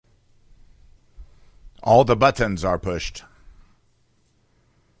All the buttons are pushed.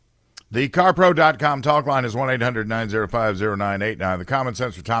 The CarPro.com talk line is 1-800-905-0989. The Common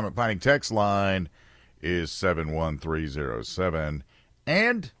Sense Retirement Planning text line is 71307.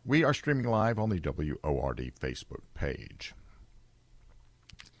 And we are streaming live on the WORD Facebook page.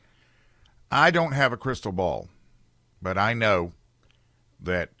 I don't have a crystal ball, but I know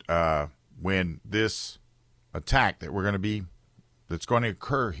that when this attack that's going to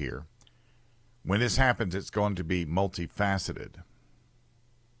occur here, when this happens, it's going to be multifaceted.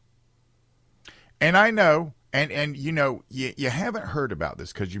 And I know, and you know, you haven't heard about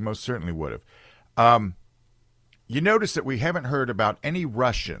this because you most certainly would have. You notice that we haven't heard about any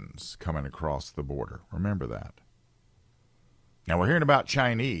Russians coming across the border. Remember that. Now, we're hearing about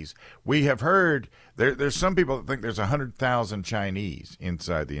Chinese. We have heard, there's some people that think there's 100,000 Chinese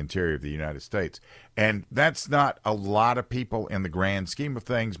inside the interior of the United States. And that's not a lot of people in the grand scheme of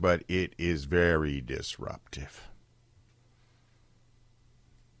things, but it is very disruptive.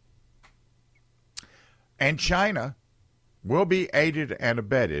 And China will be aided and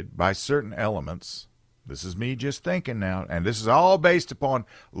abetted by certain elements. This is me just thinking now, and this is all based upon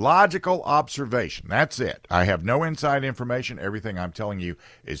logical observation. That's it. I have no inside information. Everything I'm telling you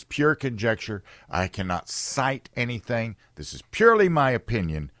is pure conjecture. I cannot cite anything. This is purely my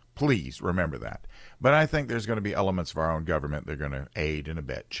opinion. Please remember that. But I think there's going to be elements of our own government that are going to aid and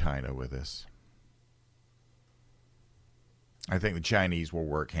abet China with this. I think the Chinese will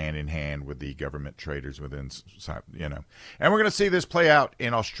work hand in hand with the government traders within, you know. And we're going to see this play out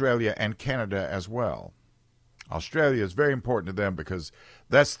in Australia and Canada as well. Australia is very important to them because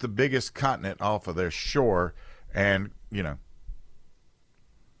that's the biggest continent off of their shore. And, you know,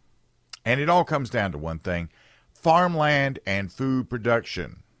 and it all comes down to one thing: farmland and food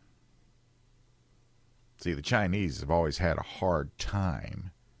production. See, the Chinese have always had a hard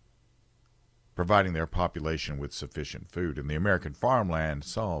time providing their population with sufficient food, and the American farmland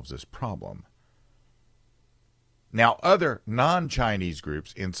solves this problem. Now, other non-Chinese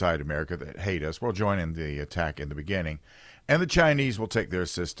groups inside America that hate us will join in the attack in the beginning, and the Chinese will take their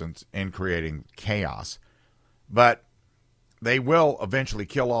assistance in creating chaos. But they will eventually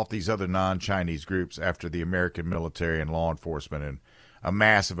kill off these other non-Chinese groups after the American military and law enforcement and a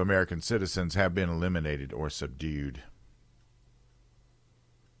mass of American citizens have been eliminated or subdued.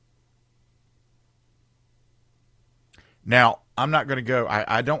 Now, I'm not going to go,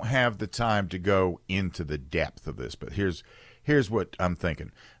 I don't have the time to go into the depth of this, but here's what I'm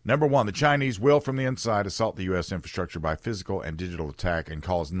thinking. Number one, the Chinese will from the inside assault the U.S. infrastructure by physical and digital attack and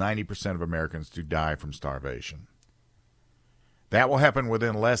cause 90% of Americans to die from starvation. That will happen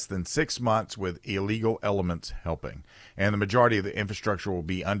within less than 6 months with illegal elements helping. And the majority of the infrastructure will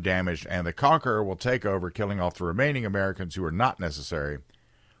be undamaged, and the conqueror will take over, killing off the remaining Americans who are not necessary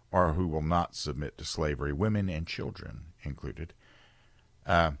or who will not submit to slavery, women and children included.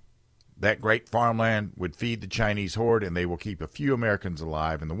 That great farmland would feed the Chinese horde, and they will keep a few Americans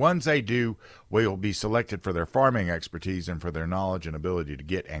alive. And the ones they do will be selected for their farming expertise and for their knowledge and ability to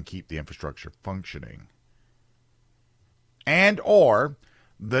get and keep the infrastructure functioning. And or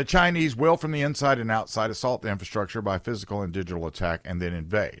the Chinese will from the inside and outside assault the infrastructure by physical and digital attack and then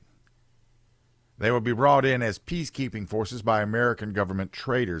invade. They will be brought in as peacekeeping forces by American government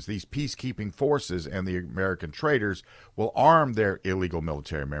traders. These peacekeeping forces and the American traders will arm their illegal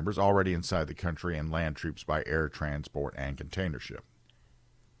military members already inside the country and land troops by air transport and container ship.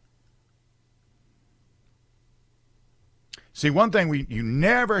 See, one thing you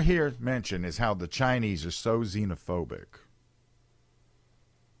never hear mentioned is how the Chinese are so xenophobic.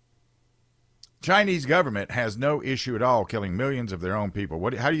 Chinese government has no issue at all killing millions of their own people.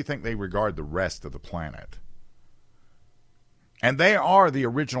 How do you think they regard the rest of the planet? And they are the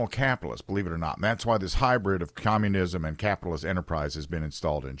original capitalists, believe it or not. And that's why this hybrid of communism and capitalist enterprise has been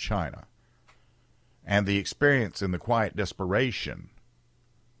installed in China. And the experience and the quiet desperation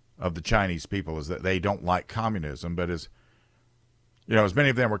of the Chinese people is that they don't like communism, but as you know, as many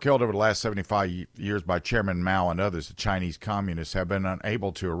of them were killed over the last 75 years by Chairman Mao and others, the Chinese communists have been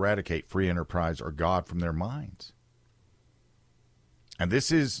unable to eradicate free enterprise or God from their minds. And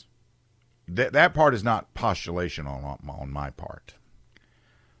this is, that part is not postulation on my part.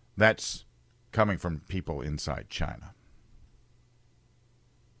 That's coming from people inside China.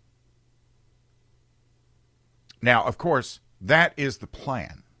 Now, of course, that is the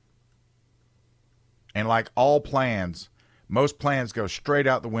plan. And like all plans, most plans go straight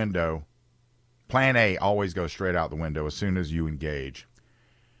out the window. Plan A always goes straight out the window as soon as you engage.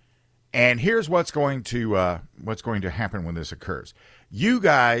 And here's what's going to happen when this occurs. You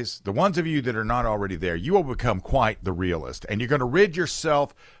guys, the ones of you that are not already there, you will become quite the realist, and you're going to rid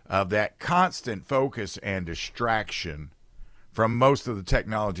yourself of that constant focus and distraction from most of the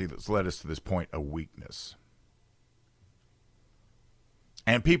technology that's led us to this point of weakness.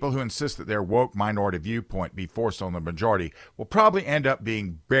 And people who insist that their woke minority viewpoint be forced on the majority will probably end up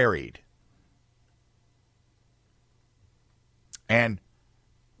being buried. And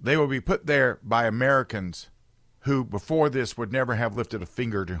they will be put there by Americans who, before this, would never have lifted a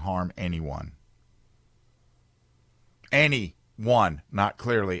finger to harm anyone. Anyone, not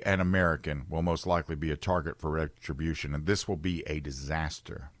clearly an American, will most likely be a target for retribution, and this will be a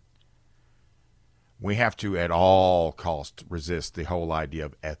disaster. We have to, at all costs, resist the whole idea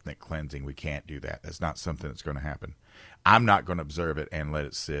of ethnic cleansing. We can't do that. That's not something that's going to happen. I'm not going to observe it and let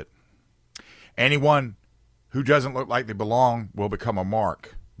it sit. Anyone who doesn't look like they belong will become a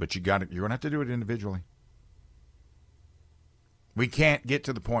mark, but you're going to have to do it individually. We can't get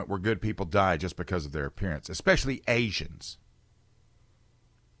to the point where good people die just because of their appearance, especially Asians.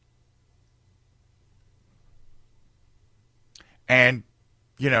 And,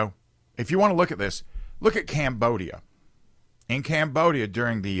 if you want to look at this, look at Cambodia. In Cambodia,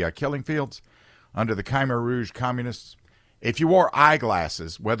 during the killing fields, under the Khmer Rouge communists, if you wore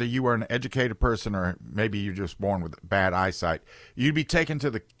eyeglasses, whether you were an educated person or maybe you're just born with bad eyesight, you'd be taken to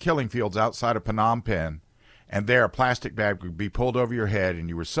the killing fields outside of Phnom Penh, and there a plastic bag would be pulled over your head, and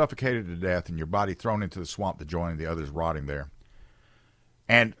you were suffocated to death, and your body thrown into the swamp to join the others rotting there.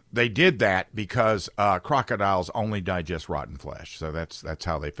 And they did that because crocodiles only digest rotten flesh. So that's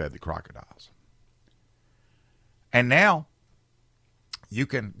how they fed the crocodiles. And now you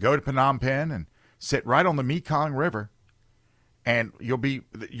can go to Phnom Penh and sit right on the Mekong River, and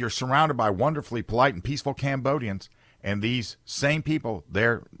you're surrounded by wonderfully polite and peaceful Cambodians. And these same people,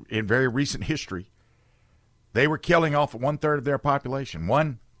 they're in very recent history, they were killing off 1/3 of their population,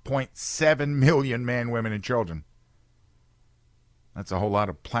 1.7 million men, women, and children. That's a whole lot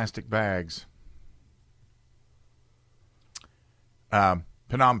of plastic bags.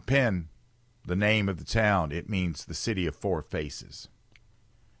 Phnom Penh, the name of the town, it means the city of four faces.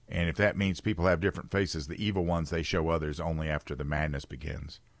 And if that means people have different faces, the evil ones, they show others only after the madness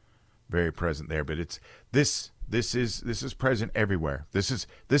begins. Very present there, but this is present everywhere. This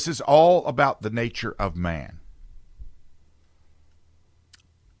is all about the nature of man.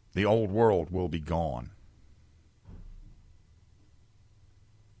 The old world will be gone.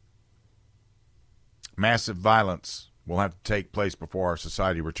 Massive violence will have to take place before our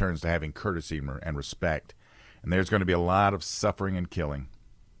society returns to having courtesy and respect. And there's going to be a lot of suffering and killing.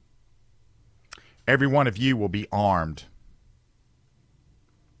 Every one of you will be armed.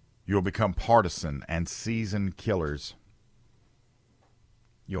 You'll become partisan and seasoned killers.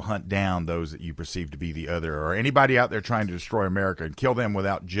 You'll hunt down those that you perceive to be the other, or anybody out there trying to destroy America, and kill them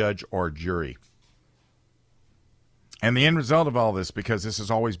without judge or jury. And the end result of all this, because this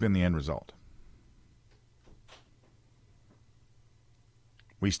has always been the end result,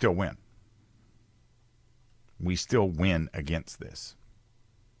 we still win. We still win against this.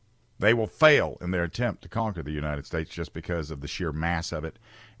 They will fail in their attempt to conquer the United States just because of the sheer mass of it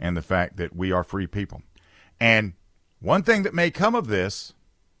and the fact that we are free people. And one thing that may come of this,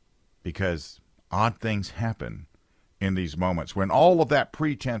 because odd things happen in these moments, when all of that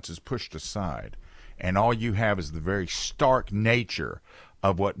pretense is pushed aside and all you have is the very stark nature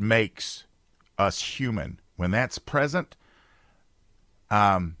of what makes us human, when that's present,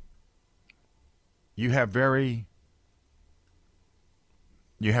 you have very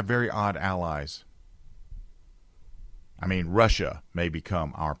odd allies. I mean, Russia may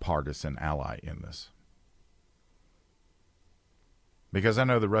become our partisan ally in this. Because I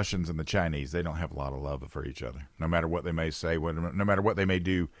know the Russians and the Chinese, they don't have a lot of love for each other. No matter what they may say, no matter what they may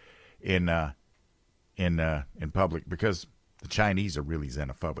do in public, because the Chinese are really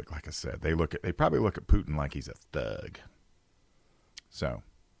xenophobic, like I said. They probably look at Putin like he's a thug. So,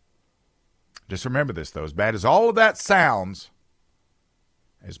 just remember this, though. As bad as all of that sounds,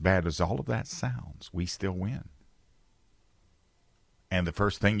 we still win. And the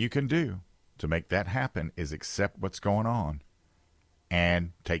first thing you can do to make that happen is accept what's going on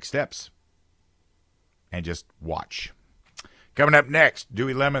and take steps and just watch. Coming up next,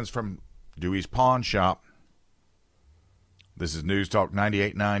 Dewy Lemons from Dewy's Pawn Shop. This is News Talk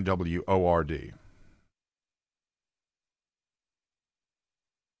 98.9 WORD.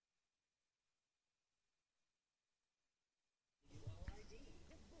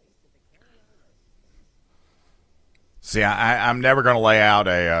 See, I'm never going to lay out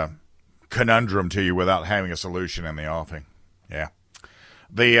a conundrum to you without having a solution in the offing. Yeah.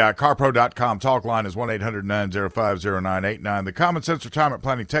 The carpro.com talk line is 1-800-905-0989. The Common Sense Retirement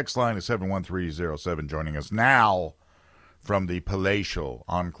Planning text line is 71307. Joining us now from the palatial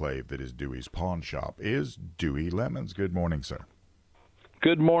enclave that is Dewy's Pawn Shop is Dewy Lemons. Good morning, sir.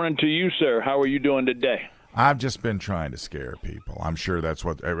 Good morning to you, sir. How are you doing today? I've just been trying to scare people. I'm sure that's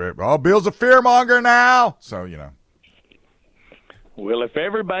what. Oh, Bill's a fearmonger now. So, you know. Well, if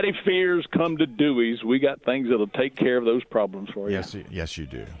everybody fears, come to Dewey's. We got things that'll take care of those problems for you. Yes, you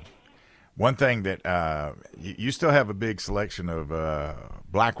do. One thing that you still have a big selection of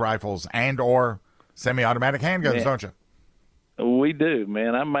black rifles and or semi-automatic handguns, don't you? We do,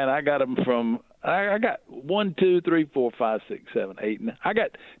 man. I got them from. I got 1, 2, 3, 4, 5, 6, 7, 8. I got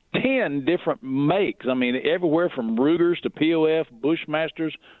 10 different makes. I mean, everywhere from Rugers to POF,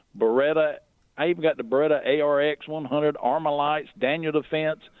 Bushmasters, Beretta. I even got the Beretta ARX 100, Armalites, Daniel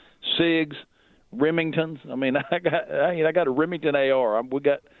Defense, SIGs, Remingtons. I mean, I got a Remington AR.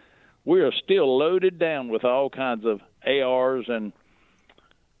 We are still loaded down with all kinds of ARs and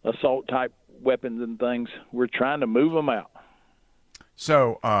assault type weapons and things. We're trying to move them out.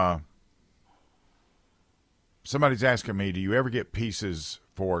 So, somebody's asking me, do you ever get pieces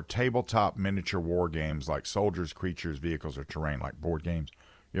for tabletop miniature war games like soldiers, creatures, vehicles, or terrain, like board games?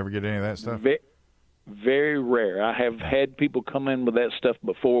 You ever get any of that stuff? Very rare. I have had people come in with that stuff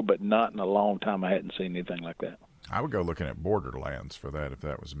before, but not in a long time. I hadn't seen anything like that. I would go looking at Borderlands for that if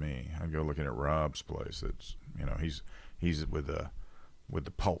that was me. I'd go looking at Rob's place. It's he's with the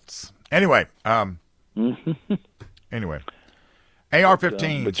Pulse. Anyway,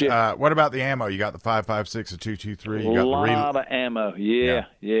 AR-15s. What about the ammo? You got the 5.56, a 223. You got a lot of ammo. Yeah,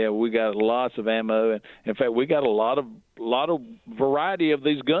 we got lots of ammo, and in fact, we got a lot of variety of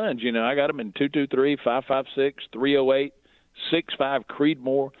these guns. You know, I got them in 223, 5.56, 308, 6.5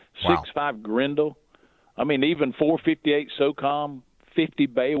 Creedmoor, 6.5 Grendel. I mean, even 458 SOCOM, 50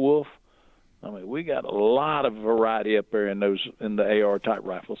 Beowulf. I mean, we got a lot of variety up there in the AR type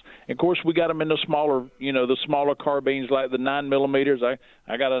rifles. And of course, we got them in the smaller carbines like the 9mm.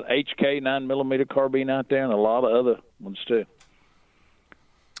 I got an HK 9mm carbine out there, and a lot of other ones too.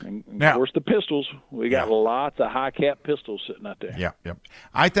 And of course, the pistols. We got lots of high cap pistols sitting out there. Yeah.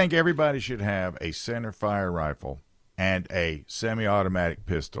 I think everybody should have a center fire rifle and a semi-automatic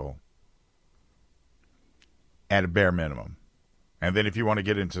pistol at a bare minimum. And then if you want to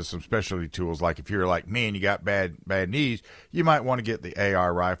get into some specialty tools, like if you're like me and you got bad knees, you might want to get the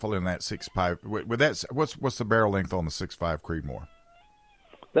AR rifle in that 6.5. With that, what's the barrel length on the 6.5 Creedmoor?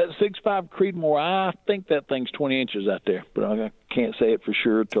 That 6.5 Creedmoor, I think that thing's 20 inches out there, but I can't say it for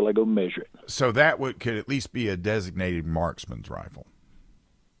sure until I go measure it. So that could at least be a designated marksman's rifle.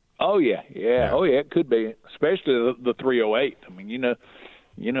 Oh yeah. Oh yeah, it could be, especially the 308. I mean,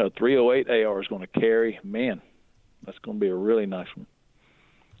 308 AR is going to carry, man. That's going to be a really nice one.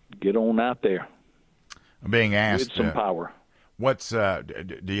 Get on out there. I'm being asked. With some power.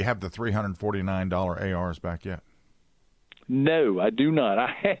 Do you have the $349 ARs back yet? No, I do not.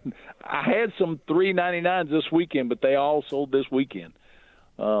 I had some $399s this weekend, but they all sold this weekend.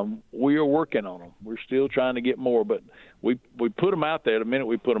 We are working on them. We're still trying to get more, but we put them out there. The minute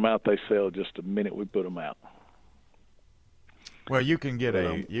we put them out, they sell. Just the minute we put them out. Well, you can get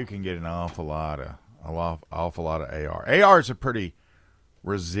an awful lot of AR. ARs are pretty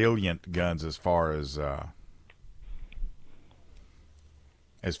resilient guns as far as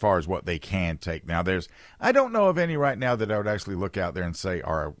what they can take. Now, I don't know of any right now that I would actually look out there and say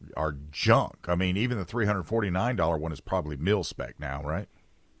are junk. I mean, even the $349 one is probably mil spec now, right?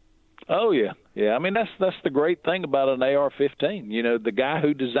 Oh yeah. I mean, that's the great thing about an AR-15. You know, the guy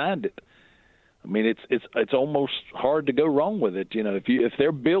who designed it. I mean, it's almost hard to go wrong with it. You know, if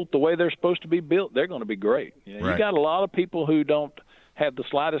they're built the way they're supposed to be built, they're going to be great. You got a lot of people who don't have the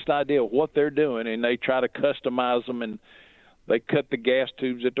slightest idea of what they're doing, and they try to customize them, and they cut the gas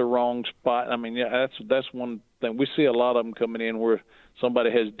tubes at the wrong spot. I mean, that's one thing. We see a lot of them coming in where somebody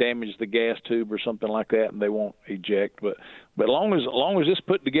has damaged the gas tube or something like that, and they won't eject. But as long as it's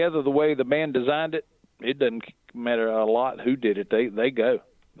put together the way the man designed it, it doesn't matter a lot who did it. They go.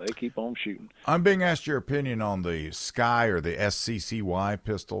 They keep on shooting. I'm being asked your opinion on the Sky or the SCCY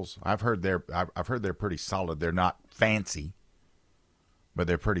pistols. I've heard they're pretty solid. They're not fancy, but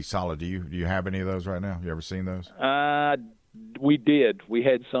they're pretty solid. Do you have any of those right now? You ever seen those? We did. We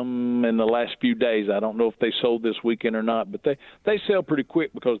had some in the last few days. I don't know if they sold this weekend or not, but they sell pretty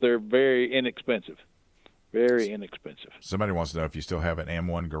quick because they're very inexpensive. Very inexpensive. Somebody wants to know if you still have an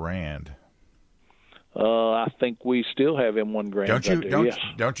M1 Garand. I think we still have M1 Grand.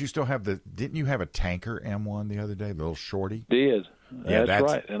 Don't you still have didn't you have a tanker M1 the other day, the little shorty? Did. Yeah, that's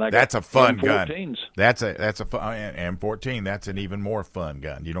right. And that's a fun gun. M14s. That's a fun M14. That's an even more fun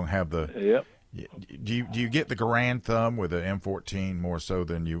gun. You don't have the. Yep. Do you get the Garand thumb with an M14 more so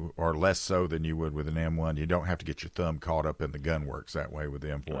than you, or less so than you would with an M1? You don't have to get your thumb caught up in the gun works that way with the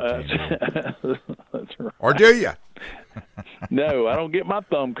M14. That's right. Or do you? No, I don't get my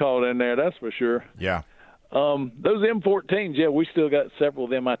thumb caught in there. That's for sure. Yeah. Those M14s, yeah, we still got several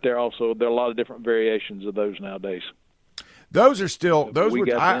of them out there. Also, there are a lot of different variations of those nowadays. Those are still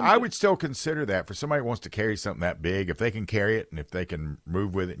I them. would still consider that for somebody who wants to carry something that big. If they can carry it and if they can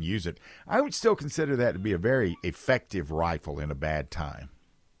move with it and use it, I would still consider that to be a very effective rifle in a bad time.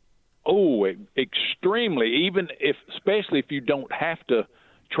 Oh, extremely. Especially if you don't have to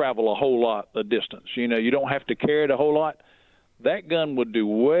travel a whole lot of distance. You don't have to carry it a whole lot. That gun would do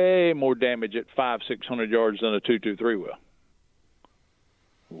way more damage at 500-600 yards than a 223 will.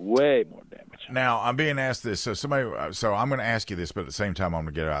 Way more damage. Now, I'm being asked this. So I'm going to ask you this, but at the same time, I'm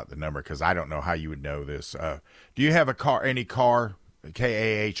going to get out the number because I don't know how you would know this. Do you have any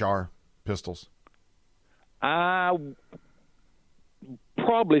KAHR pistols? Probably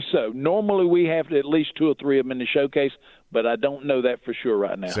so. Normally, we have at least 2 or 3 of them in the showcase, but I don't know that for sure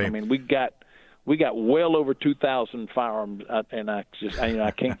right now. Same. I mean, we got well over 2,000 firearms, and I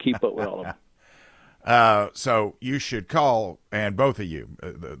can't keep up with all of them. So you should call, and both of you,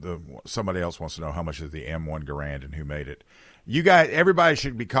 somebody else wants to know how much is the M1 Garand and who made it. You guys, everybody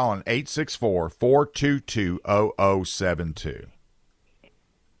should be calling 864-422-0072.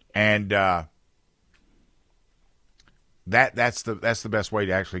 And that's the best way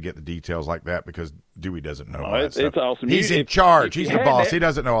to actually get the details like that because Dewy doesn't know all that stuff. It's awesome. He's in charge. He's the boss. He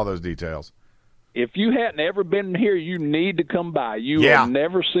doesn't know all those details. If you hadn't ever been here, you need to come by. You will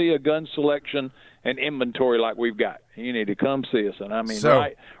never see a gun selection and inventory like we've got. You need to come see us. And I mean,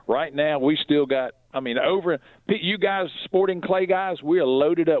 right now we still got. I mean, you guys, sporting clay guys, we are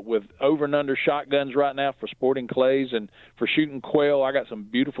loaded up with over and under shotguns right now for sporting clays and for shooting quail. I got some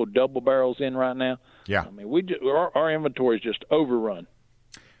beautiful double barrels in right now. Yeah, I mean, our inventory is just overrun.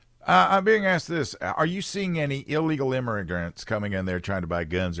 I'm being asked this: are you seeing any illegal immigrants coming in there trying to buy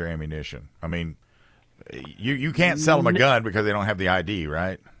guns or ammunition? I mean, you can't sell them a gun because they don't have the ID,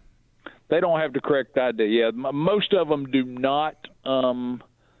 right? They don't have the correct ID. Yeah, most of them do not.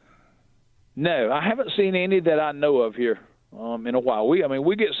 No, I haven't seen any that I know of here in a while.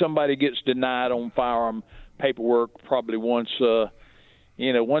 We get somebody gets denied on firearm paperwork probably once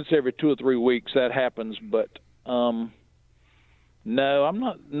every 2 or 3 weeks. That happens, but no, I'm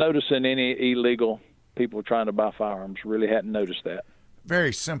not noticing any illegal people trying to buy firearms. Really hadn't noticed that.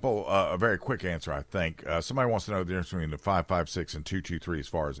 Very simple, a very quick answer, I think. Somebody wants to know the difference between the 5.56 and 2.23 as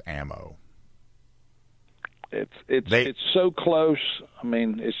far as ammo. It's so close. I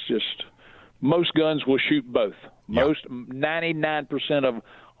mean, it's just most guns will shoot both. Yep. 99% of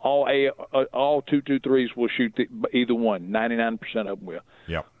all 2.23s will shoot either one. 99% of them will.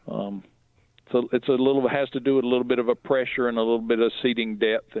 Yep. So it's has to do with a little bit of a pressure and a little bit of seating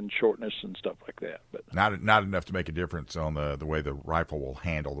depth and shortness and stuff like that. But not enough to make a difference on the way the rifle will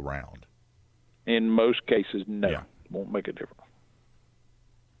handle the round. In most cases, no, won't make a difference.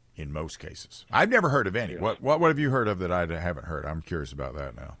 In most cases, I've never heard of any. Yes. What have you heard of that I haven't heard? I'm curious about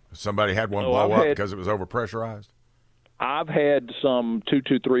that now. Somebody had one blow up because it was overpressurized. I've had some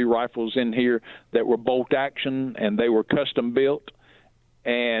 2.23 rifles in here that were bolt action and they were custom built.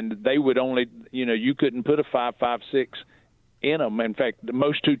 And they would only, you couldn't put a 5.56 in them. In fact,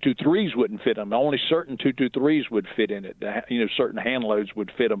 most 2.23s wouldn't fit them. Only certain 2.23s would fit in it. Certain hand loads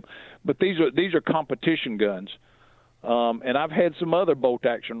would fit them. But these are competition guns. And I've had some other bolt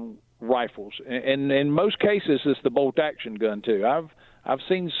action rifles. And in most cases, it's the bolt action gun too. I've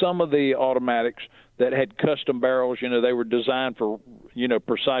seen some of the automatics that had custom barrels. They were designed for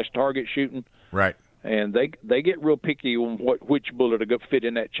precise target shooting. Right. And they get real picky on which bullet to go fit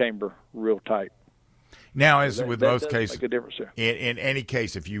in that chamber real tight. Now, as with most cases, make a difference there. In any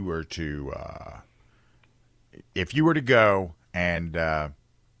case, if you were to go and go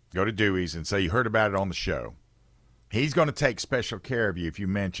to Dewy's and say you heard about it on the show, he's going to take special care of you if you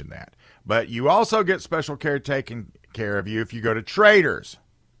mention that. But you also get special care taken care of you if you go to Traders.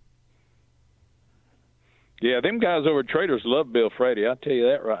 Yeah, them guys over at Traders love Bill Frady. I'll tell you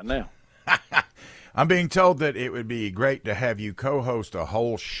that right now. I'm being told that it would be great to have you co-host a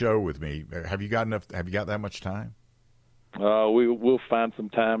whole show with me. Have you got that much time? We'll find some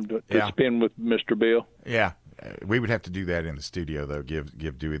time to spend with Mr. Bill. Yeah, we would have to do that in the studio though.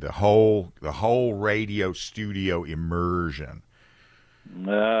 Give Dewy the whole radio studio immersion.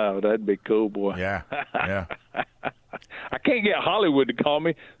 Oh, that'd be cool, boy. Yeah. I can't get Hollywood to call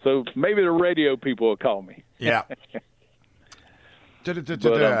me, so maybe the radio people will call me. Yeah.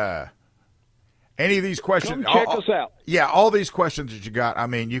 Da-da-da-da-da. Any of these questions? Come check us out. Yeah, all these questions that you got. I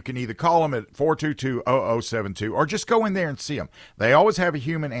mean, you can either call them at 422-0072 or just go in there and see them. They always have a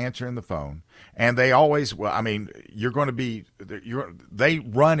human answering the phone, and they always. Well, I mean, you're going to be. They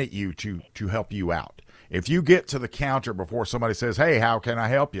run at you to help you out. If you get to the counter before somebody says, "Hey, how can I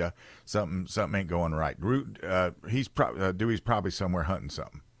help you?" Something ain't going right. Dewey's probably somewhere hunting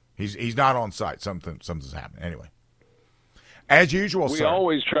something. He's not on site. Something's happening anyway. As usual, we sir.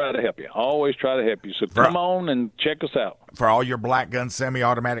 always try to help you. Always try to help you. So come on and check us out. For all your black gun,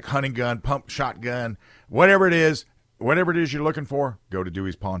 semi-automatic, hunting gun, pump shotgun, whatever it is you're looking for, go to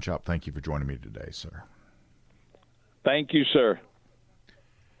Dewey's Pawn Shop. Thank you for joining me today, sir. Thank you, sir.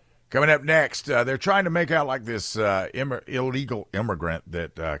 Coming up next, they're trying to make out like this illegal immigrant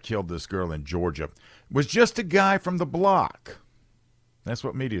that killed this girl in Georgia was just a guy from the block. That's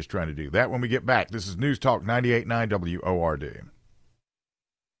what media is trying to do. That when we get back. This is News Talk 98.9 WORD.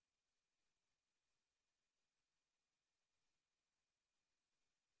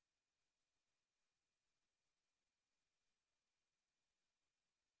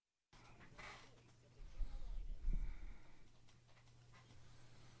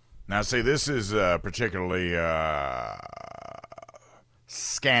 Now, see, this is particularly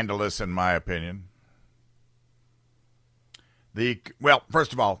scandalous in my opinion. Well,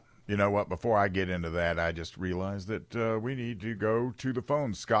 first of all, you know what? Before I get into that, I just realized that we need to go to the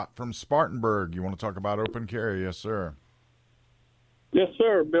phone. Scott from Spartanburg. You want to talk about open carry? Yes, sir. Yes,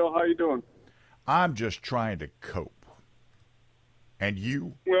 sir. Bill, how you doing? I'm just trying to cope. And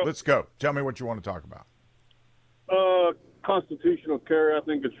you? Well, let's go. Tell me what you want to talk about. Constitutional carry, I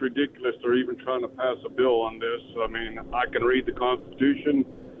think it's ridiculous they're even trying to pass a bill on this. I mean, I can read the Constitution.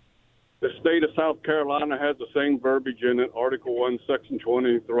 The state of South Carolina has the same verbiage in it, Article 1, Section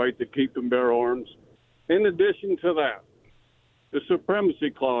 20, the right to keep and bear arms. In addition to that, the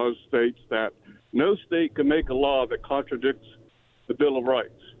Supremacy Clause states that no state can make a law that contradicts the Bill of Rights.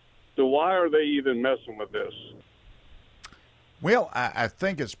 So why are they even messing with this? Well, I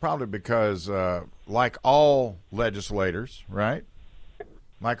think it's probably because, like all legislators, right?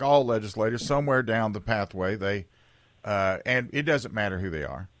 Like all legislators, somewhere down the pathway, they and it doesn't matter who they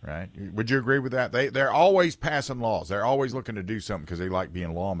are, right? Would you agree with that? They're always passing laws. They're always looking to do something because they like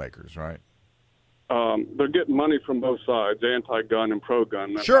being lawmakers, right? They're getting money from both sides, anti-gun and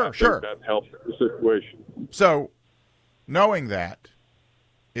pro-gun. Sure. That helps the situation. So, knowing that,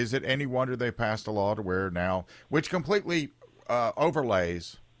 is it any wonder they passed a law to where now, which completely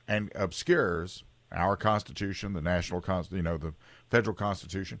overlays and obscures our Constitution, the national Constitution, the federal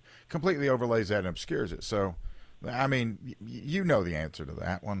Constitution, completely overlays that and obscures it. So, I mean, you know the answer to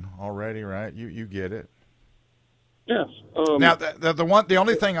that one already, right? You get it. Yes. Now, the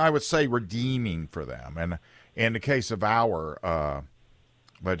only thing I would say redeeming for them, and in the case of our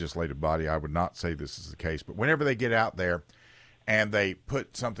legislative body, I would not say this is the case, but whenever they get out there and they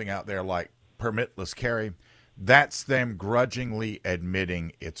put something out there like permitless carry, that's them grudgingly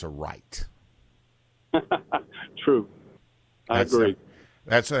admitting it's a right. True. I agree.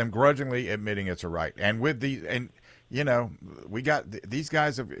 That's them grudgingly admitting it's a right. And we got these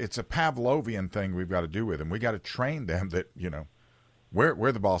guys. It's a Pavlovian thing we've got to do with them. We got to train them that,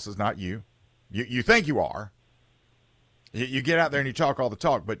 we're the bosses, not you. You think you are. You get out there and you talk all the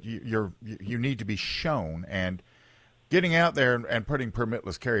talk, but you need to be shown. And getting out there and putting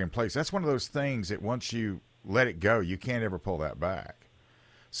permitless carry in place, that's one of those things that once you let it go, you can't ever pull that back.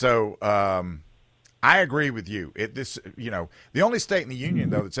 So I agree with you. The only state in the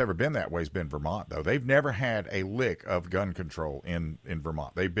union, though, that's ever been that way has been Vermont, though. They've never had a lick of gun control in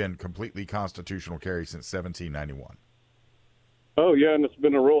Vermont. They've been completely constitutional carry since 1791. Oh, yeah, and it's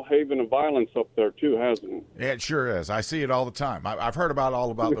been a real haven of violence up there, too, hasn't it? Yeah, it sure is. I see it all the time. I've heard all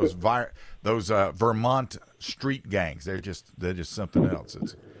about those Vermont street gangs. They're just something else.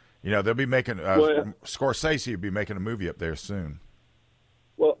 It's, they'll be making Scorsese will be making a movie up there soon.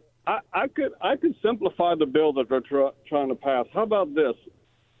 Well, I could simplify the bill that they're trying to pass. How about this?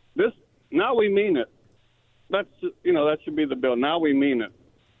 Now we mean it. That should be the bill. Now we mean it.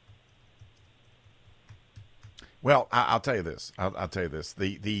 Well, I'll tell you this. I'll tell you this.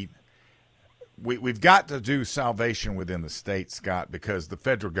 We've got to do salvation within the state, Scott, because the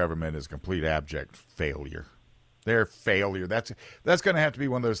federal government is complete abject failure. They're failure. That's going to have to be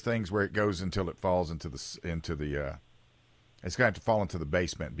one of those things where it goes until it falls into the it's going to have to fall into the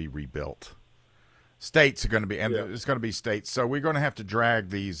basement and be rebuilt. States are going to be, and it's going to be states. So we're going to have to drag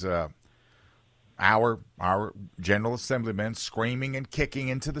these our General Assemblymen screaming and kicking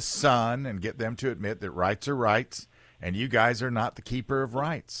into the sun and get them to admit that rights are rights, and you guys are not the keeper of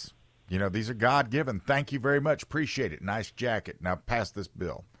rights. You know, these are God-given. Thank you very much. Appreciate it. Nice jacket. Now pass this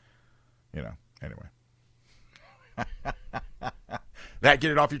bill. You know, anyway. That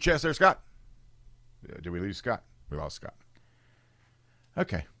get it off your chest there, Scott? Did we lose Scott? We lost Scott.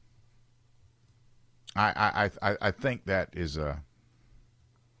 Okay. I think that is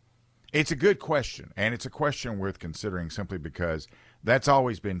it's a good question, and it's a question worth considering simply because that's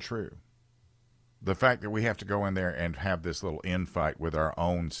always been true. The fact that we have to go in there and have this little infight with our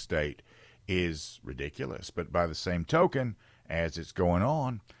own state is ridiculous. But by the same token, as it's going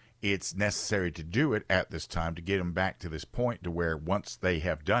on, it's necessary to do it at this time to get them back to this point to where once they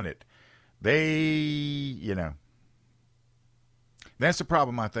have done it, they, you know, that's the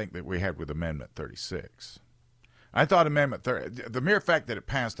problem I think that we had with Amendment 36. I thought Amendment 30, the mere fact that it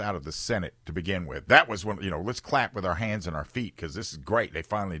passed out of the Senate to begin with, that was when, you know, let's clap with our hands and our feet because this is great. They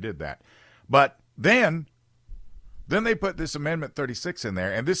finally did that. But then they put this Amendment 36 in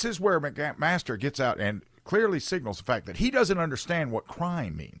there, and this is where McMaster gets out and clearly signals the fact that he doesn't understand what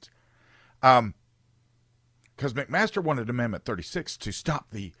crime means. Because McMaster wanted Amendment 36 to stop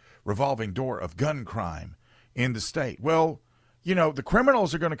the revolving door of gun crime in the state. Well, you know, the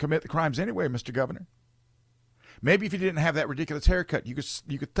criminals are going to commit the crimes anyway, Mr. Governor. Maybe if you didn't have that ridiculous haircut, you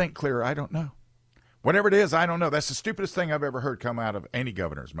could think clearer. I don't know. Whatever it is, I don't know. That's the stupidest thing I've ever heard come out of any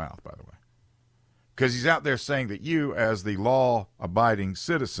governor's mouth, by the way. Because he's out there saying that you, as the law-abiding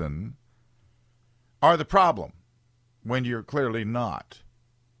citizen, are the problem when you're clearly not.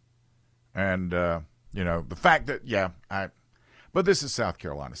 And, you know, the fact that, but this is South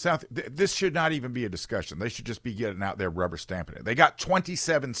Carolina. This should not even be a discussion. They should just be getting out there rubber stamping it. They got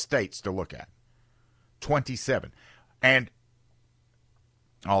 27 states to look at. 27. And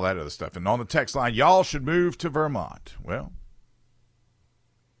all that other stuff. And on the text line, y'all should move to Vermont. Well,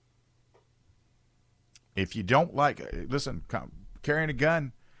 if you don't like, listen, carrying a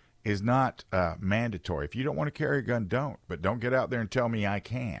gun is not mandatory. If you don't want to carry a gun, don't. But don't get out there and tell me I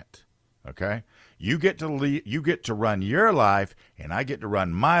can't. Okay? You get to run your life, and I get to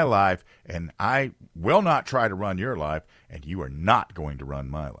run my life, and I will not try to run your life, and you are not going to run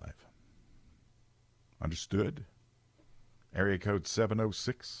my life. Understood? Area code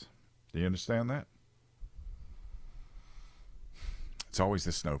 706. Do you understand that? It's always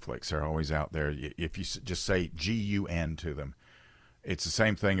the snowflakes. They're always out there. If you just say G-U-N to them, it's the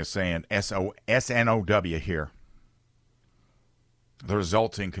same thing as saying S-N-O-W here. The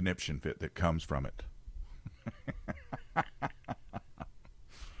resulting conniption fit that comes from it.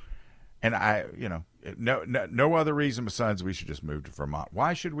 And no other reason besides we should just move to Vermont.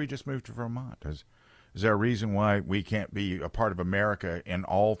 Why should we just move to Vermont? Is there a reason why we can't be a part of America in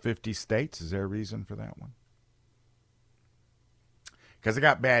all 50 states? Is there a reason for that one? Because I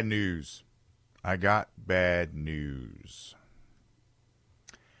got bad news.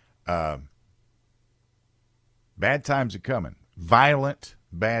 Bad times are coming. Violent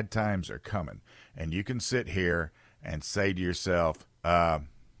bad times are coming. And you can sit here and say to yourself, well,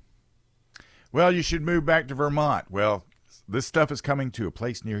 you should move back to Vermont. Well, this stuff is coming to a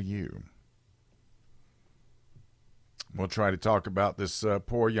place near you. We'll try to talk about this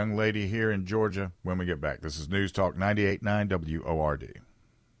poor young lady here in Georgia when we get back. This is News Talk 98.9 WORD.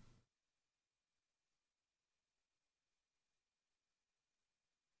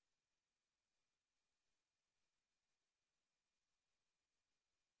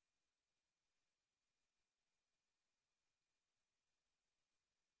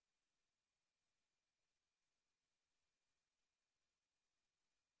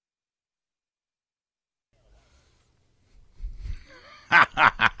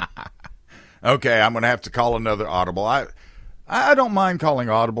 Okay, I'm going to have to call another audible. I don't mind calling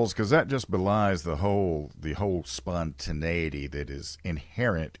audibles because that just belies the whole spontaneity that is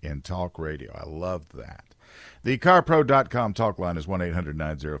inherent in talk radio. I love that. The CarPro.com talk line is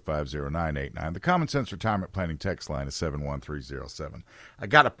 1-800-905-0989. The Common Sense Retirement Planning text line is 71307. I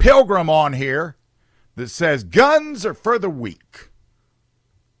got a pilgrim on here that says guns are for the weak,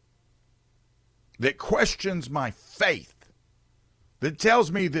 that questions my faith, that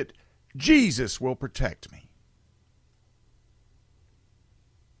tells me that Jesus will protect me.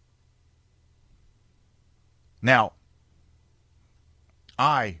 Now,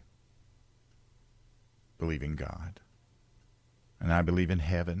 I believe in God, and I believe in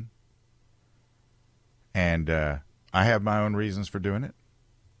heaven, and I have my own reasons for doing it.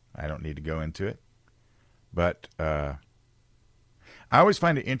 I don't need to go into it, but I always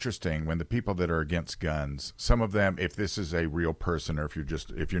find it interesting when the people that are against guns, some of them, if this is a real person or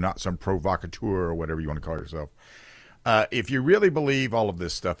if you're not some provocateur or whatever you want to call yourself, if you really believe all of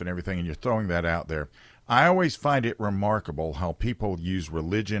this stuff and everything and you're throwing that out there, I always find it remarkable how people use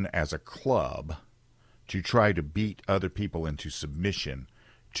religion as a club to try to beat other people into submission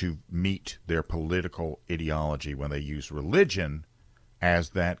to meet their political ideology when they use religion as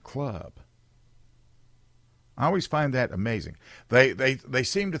that club. I always find that amazing. They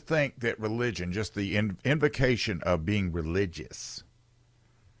seem to think that religion, just the invocation of being religious,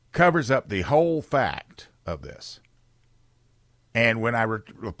 covers up the whole fact of this. And when I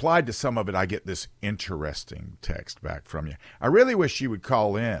replied to some of it, I get this interesting text back from you. I really wish you would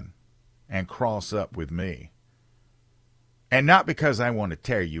call in and cross up with me. And not because I want to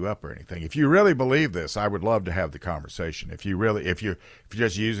tear you up or anything. If you really believe this, I would love to have the conversation. If you're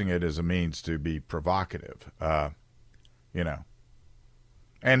just using it as a means to be provocative, you know.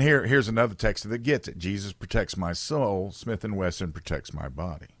 And here's another text that gets it. Jesus protects my soul. Smith & Wesson protects my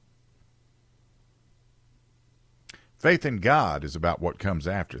body. Faith in God is about what comes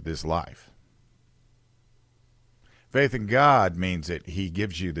after this life. Faith in God means that He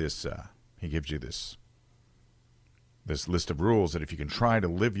gives you this. This list of rules that if you can try to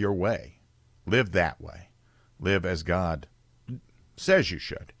live your way, live that way, live as God says you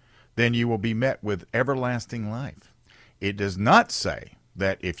should, then you will be met with everlasting life. It does not say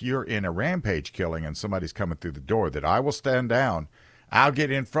that if you're in a rampage killing and somebody's coming through the door, that I will stand down, I'll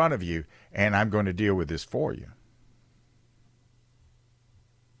get in front of you, and I'm going to deal with this for you.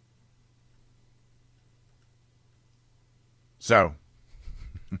 So,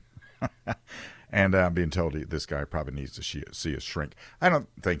 and I'm being told this guy probably needs to see us shrink. I don't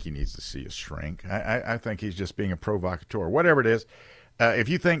think he needs to see us shrink. I think he's just being a provocateur. Whatever it is, if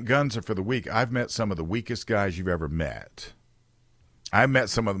you think guns are for the weak, I've met some of the weakest guys you've ever met. I've met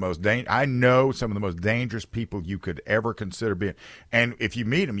some of the most I know some of the most dangerous people you could ever consider being. And if you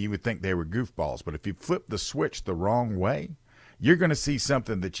meet them, you would think they were goofballs. But if you flip the switch the wrong way, you're going to see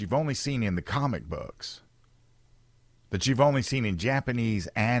something that you've only seen in the comic books, that you've only seen in Japanese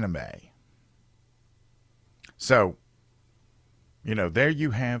anime. So, you know, there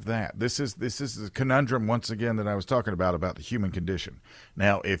you have that. This is the conundrum once again that I was talking about the human condition.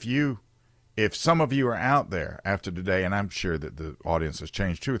 Now, if some of you are out there after today, and I'm sure that the audience has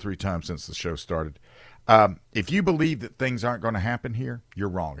changed 2 or 3 times since the show started, if you believe that things aren't going to happen here, you're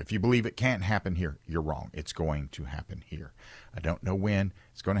wrong. If you believe it can't happen here, you're wrong. It's going to happen here. I don't know when.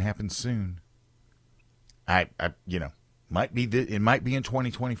 It's going to happen soon. It might be in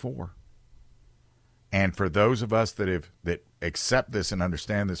 2024. And for those of us that accept this and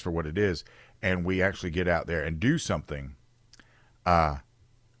understand this for what it is, and we actually get out there and do something, we're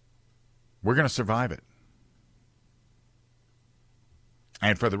going to survive it.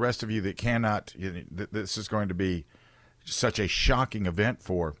 And for the rest of you that cannot, this is going to be such a shocking event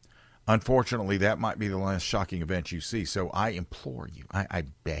for. Unfortunately, that might be the last shocking event you see. So I implore you, I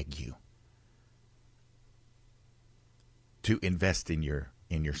beg you, to invest in your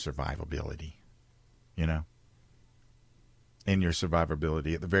survivability. You know, in your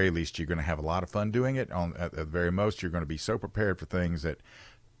survivability. At the very least, you're going to have a lot of fun doing it. At the very most, you're going to be so prepared for things that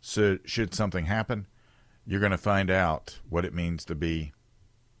should something happen, you're going to find out what it means to be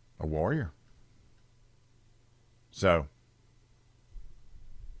a warrior. So,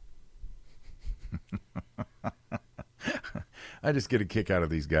 I just get a kick out of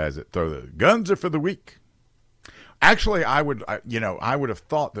these guys that throw the guns are for the weak. Actually, I would have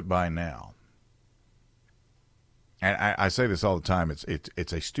thought that by now. And I say this all the time.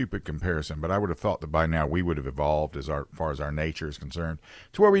 It's a stupid comparison, but I would have thought that by now we would have evolved as far as our nature is concerned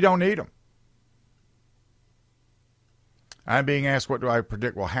to where we don't need them. I'm being asked what do I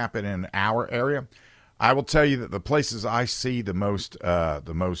predict will happen in our area. I will tell you that the places I see the most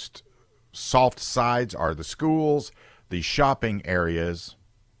soft sides are the schools, the shopping areas,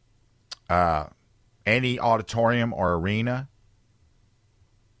 any auditorium or arena,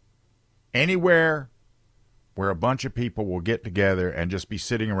 anywhere where a bunch of people will get together and just be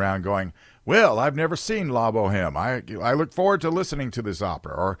sitting around going, well, I've never seen La Boheme. I look forward to listening to this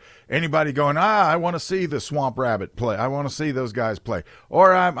opera. Or anybody going, I want to see the Swamp Rabbit play. I want to see those guys play.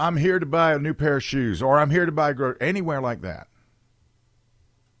 Or I'm here to buy a new pair of shoes. Or I'm here to buy anywhere like that.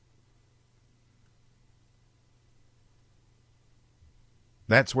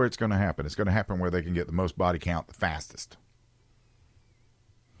 That's where it's going to happen. It's going to happen where they can get the most body count the fastest.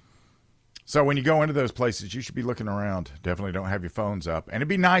 So when you go into those places, you should be looking around. Definitely don't have your phones up. And it'd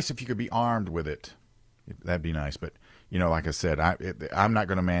be nice if you could be armed with it. That'd be nice. But, like I said, I'm not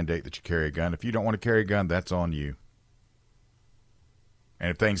going to mandate that you carry a gun. If you don't want to carry a gun, that's on you. And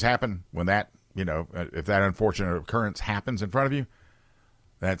if things happen when that, if that unfortunate occurrence happens in front of you,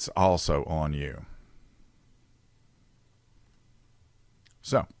 that's also on you.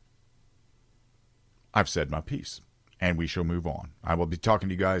 So, I've said my piece, and we shall move on. I will be talking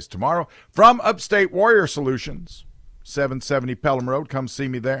to you guys tomorrow from Upstate Warrior Solutions, 770 Pelham Road. Come see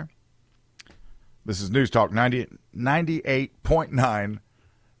me there. This is News Talk 98.9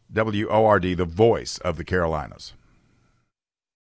 WORD, the voice of the Carolinas.